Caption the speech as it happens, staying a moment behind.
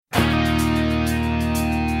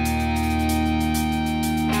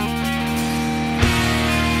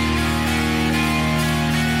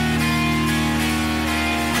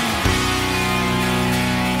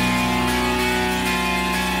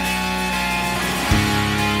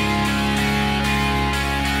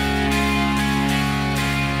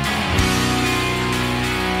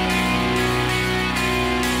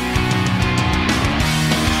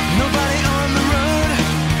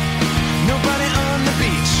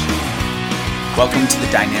Welcome to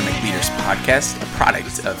the Dynamic Leaders Podcast, a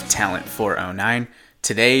product of Talent 409.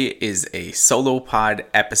 Today is a solo pod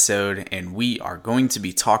episode, and we are going to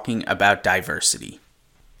be talking about diversity.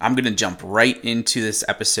 I'm going to jump right into this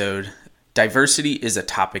episode. Diversity is a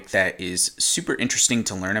topic that is super interesting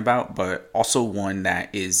to learn about, but also one that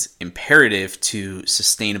is imperative to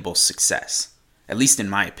sustainable success, at least in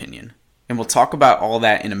my opinion. And we'll talk about all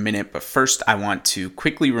that in a minute, but first I want to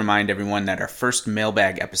quickly remind everyone that our first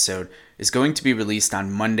mailbag episode is going to be released on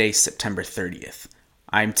Monday, September 30th.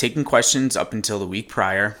 I'm taking questions up until the week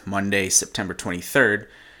prior, Monday, September 23rd,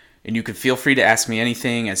 and you can feel free to ask me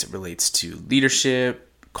anything as it relates to leadership,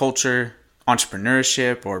 culture,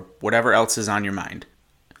 entrepreneurship, or whatever else is on your mind.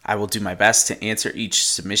 I will do my best to answer each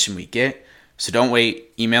submission we get, so don't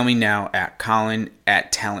wait. Email me now at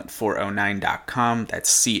colin@talent409.com.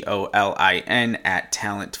 That's COLIN at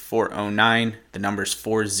talent409, the number's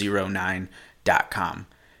 409.com.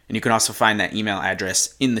 And you can also find that email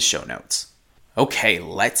address in the show notes. Okay,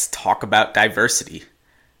 let's talk about diversity.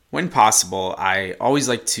 When possible, I always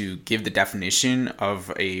like to give the definition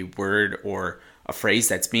of a word or a phrase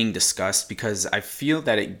that's being discussed because I feel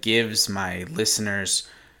that it gives my listeners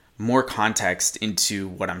more context into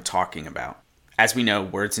what I'm talking about. As we know,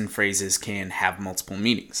 words and phrases can have multiple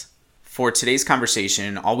meanings. For today's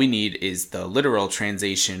conversation, all we need is the literal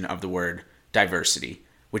translation of the word diversity,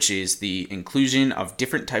 which is the inclusion of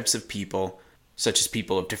different types of people, such as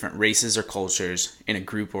people of different races or cultures, in a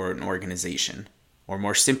group or an organization. Or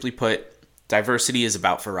more simply put, diversity is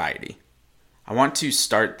about variety. I want to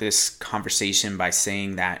start this conversation by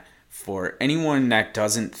saying that for anyone that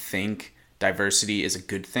doesn't think diversity is a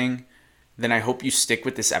good thing, then I hope you stick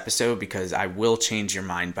with this episode because I will change your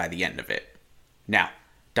mind by the end of it. Now,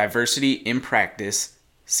 diversity in practice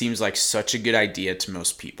seems like such a good idea to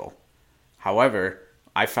most people. However,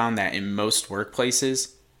 I found that in most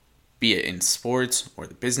workplaces, be it in sports or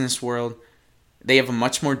the business world, they have a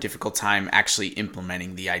much more difficult time actually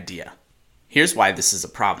implementing the idea. Here's why this is a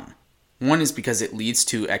problem. One is because it leads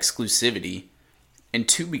to exclusivity, and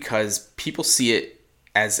two, because people see it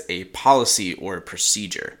as a policy or a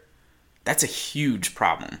procedure. That's a huge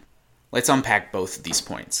problem. Let's unpack both of these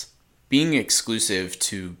points. Being exclusive,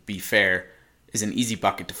 to be fair, is an easy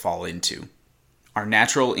bucket to fall into. Our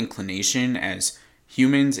natural inclination as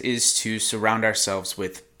humans is to surround ourselves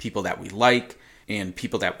with people that we like, and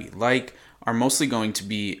people that we like are mostly going to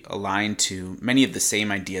be aligned to many of the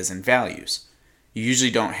same ideas and values. You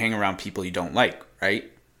usually don't hang around people you don't like,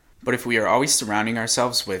 right? But if we are always surrounding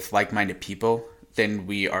ourselves with like-minded people, then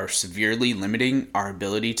we are severely limiting our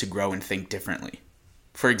ability to grow and think differently.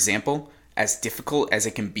 For example, as difficult as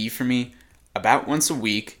it can be for me, about once a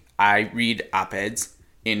week, I read op-eds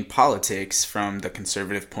in politics from the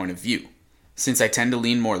conservative point of view. Since I tend to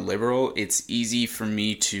lean more liberal, it's easy for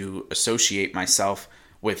me to associate myself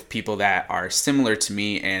with people that are similar to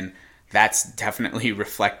me, and that's definitely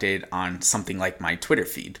reflected on something like my Twitter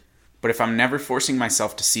feed. But if I'm never forcing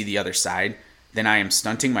myself to see the other side, then I am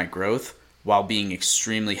stunting my growth while being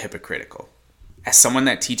extremely hypocritical. As someone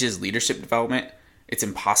that teaches leadership development, it's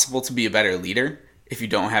impossible to be a better leader if you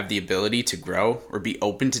don't have the ability to grow or be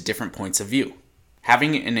open to different points of view.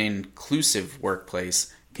 Having an inclusive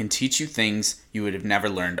workplace can teach you things you would have never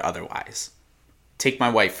learned otherwise. Take my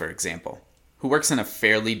wife, for example, who works in a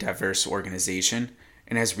fairly diverse organization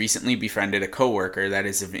and has recently befriended a coworker that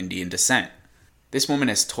is of Indian descent. This woman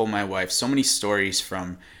has told my wife so many stories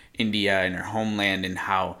from India and her homeland and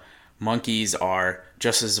how monkeys are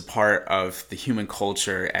just as a part of the human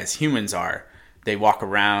culture as humans are. They walk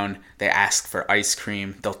around, they ask for ice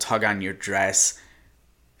cream, they'll tug on your dress,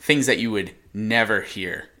 things that you would never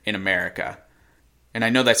hear in America. And I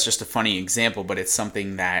know that's just a funny example, but it's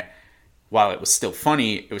something that, while it was still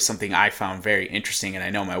funny, it was something I found very interesting, and I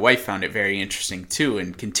know my wife found it very interesting too,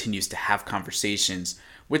 and continues to have conversations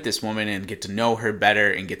with this woman and get to know her better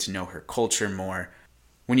and get to know her culture more.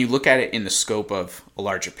 When you look at it in the scope of a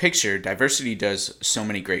larger picture, diversity does so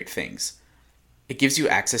many great things. It gives you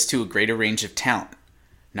access to a greater range of talent,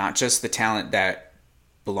 not just the talent that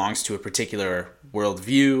belongs to a particular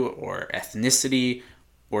worldview or ethnicity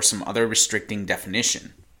or some other restricting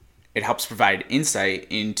definition. It helps provide insight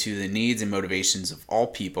into the needs and motivations of all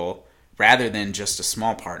people rather than just a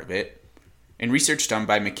small part of it. And research done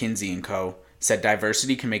by McKinsey & Co. said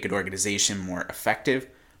diversity can make an organization more effective,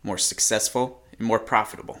 more successful, and more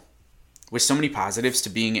profitable. With so many positives to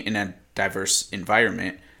being in a diverse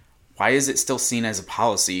environment, why is it still seen as a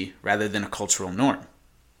policy rather than a cultural norm?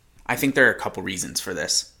 I think there are a couple reasons for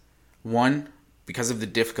this. One, because of the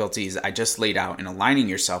difficulties I just laid out in aligning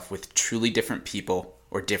yourself with truly different people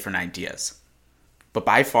or different ideas. But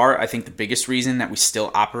by far, I think the biggest reason that we still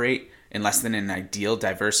operate in less than an ideal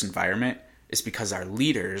diverse environment is because our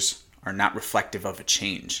leaders are not reflective of a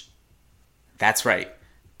change. That's right.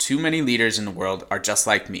 Too many leaders in the world are just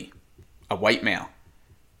like me, a white male.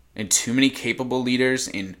 And too many capable leaders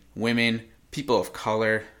in women, people of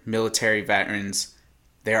color, military veterans,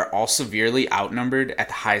 they are all severely outnumbered at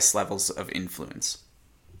the highest levels of influence.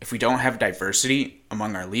 If we don't have diversity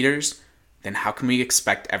among our leaders, then how can we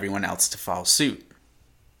expect everyone else to follow suit?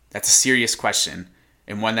 That's a serious question,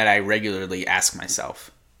 and one that I regularly ask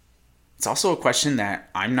myself. It's also a question that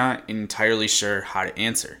I'm not entirely sure how to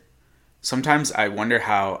answer. Sometimes I wonder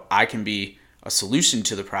how I can be a solution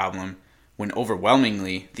to the problem when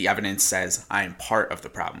overwhelmingly the evidence says I am part of the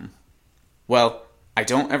problem. Well, I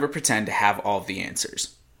don't ever pretend to have all of the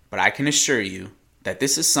answers, but I can assure you that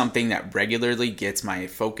this is something that regularly gets my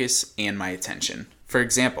focus and my attention. For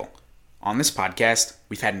example, on this podcast,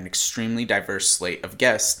 we've had an extremely diverse slate of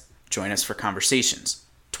guests join us for conversations.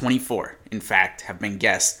 24, in fact, have been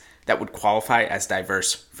guests that would qualify as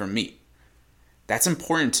diverse for me. That's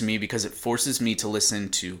important to me because it forces me to listen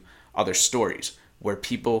to other stories, where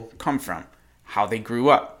people come from, how they grew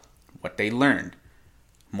up, what they learned.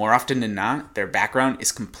 More often than not, their background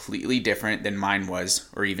is completely different than mine was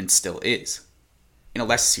or even still is. In a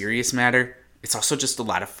less serious matter, it's also just a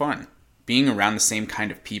lot of fun. Being around the same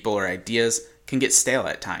kind of people or ideas can get stale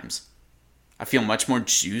at times. I feel much more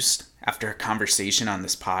juiced after a conversation on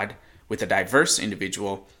this pod with a diverse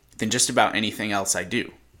individual than just about anything else I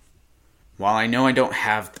do. While I know I don't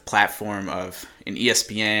have the platform of an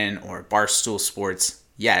ESPN or Barstool Sports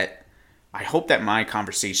yet, I hope that my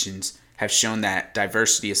conversations have shown that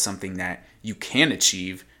diversity is something that you can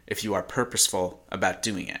achieve if you are purposeful about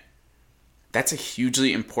doing it. That's a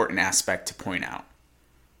hugely important aspect to point out.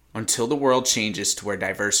 Until the world changes to where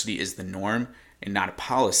diversity is the norm and not a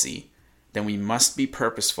policy, then we must be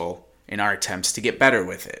purposeful in our attempts to get better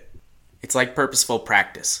with it. It's like purposeful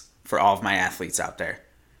practice for all of my athletes out there.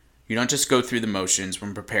 You don't just go through the motions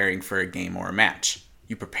when preparing for a game or a match.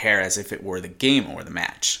 You prepare as if it were the game or the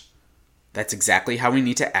match. That's exactly how we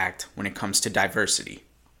need to act when it comes to diversity.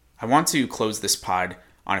 I want to close this pod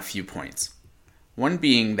on a few points. One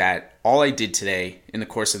being that all I did today in the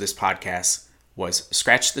course of this podcast was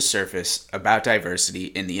scratch the surface about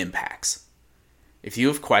diversity and the impacts. If you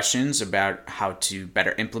have questions about how to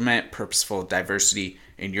better implement purposeful diversity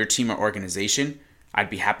in your team or organization, I'd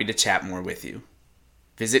be happy to chat more with you.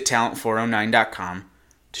 Visit talent409.com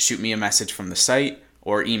to shoot me a message from the site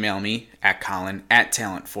or email me at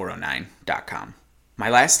colin@talent409.com. My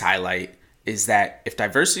last highlight is that if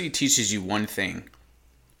diversity teaches you one thing,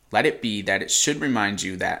 let it be that it should remind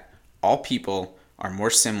you that all people are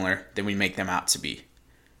more similar than we make them out to be.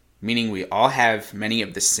 Meaning we all have many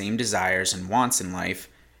of the same desires and wants in life,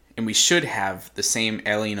 and we should have the same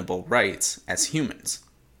alienable rights as humans.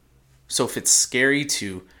 So if it's scary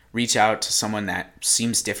to reach out to someone that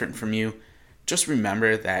seems different from you, just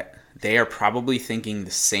remember that they are probably thinking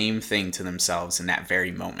the same thing to themselves in that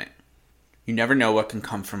very moment. You never know what can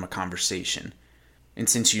come from a conversation. And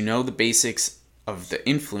since you know the basics of the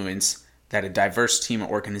influence that a diverse team or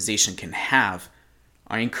organization can have,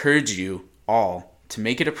 I encourage you all to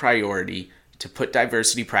make it a priority to put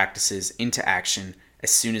diversity practices into action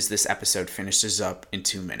as soon as this episode finishes up in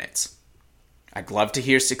 2 minutes. I'd love to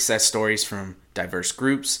hear success stories from diverse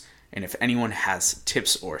groups, and if anyone has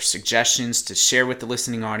tips or suggestions to share with the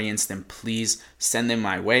listening audience, then please send them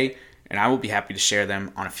my way, and I will be happy to share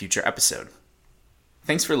them on a future episode.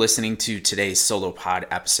 Thanks for listening to today's solo pod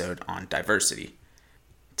episode on diversity.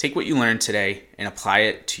 Take what you learned today and apply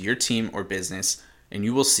it to your team or business, and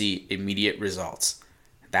you will see immediate results.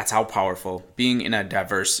 That's how powerful being in a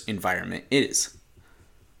diverse environment is.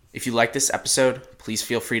 If you like this episode, please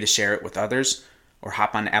feel free to share it with others or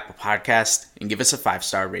hop on Apple Podcast and give us a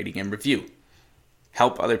 5-star rating and review.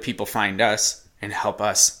 Help other people find us and help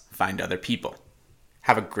us find other people.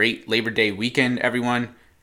 Have a great Labor Day weekend, everyone,